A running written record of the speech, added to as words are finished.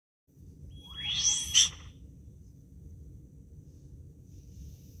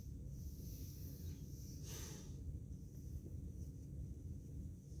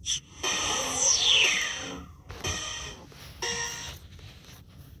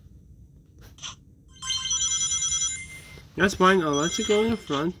That's fine. I'll let you go in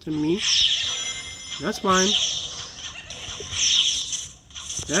front of me. That's fine.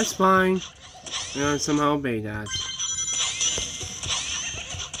 That's fine. And I somehow obey that.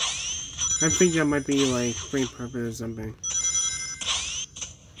 I think that might be like free purpose or something.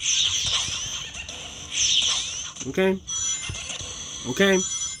 Okay. Okay.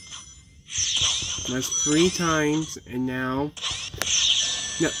 That's 3 times, and now...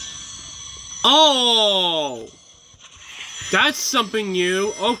 No. Oh! That's something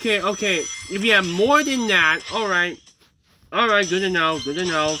new. Okay, okay. If you have more than that, alright. Alright, good to know, good to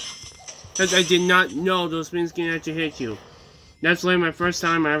know. Because I did not know those things can actually hit you. That's like my first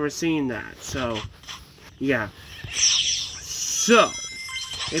time I ever seen that, so... Yeah. So,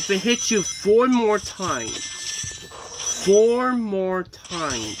 if it hits you 4 more times... 4 more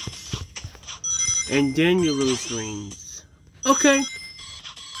times... And then you lose rings. Okay.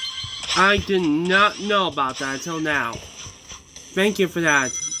 I did not know about that until now. Thank you for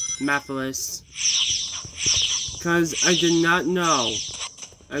that, mephiles. Because I did not know.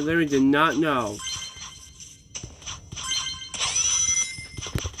 I literally did not know.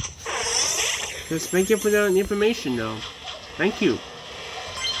 Just thank you for the information, though. Thank you.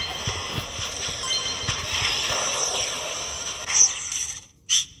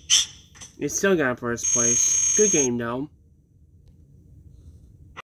 It still got first place. Good game, though.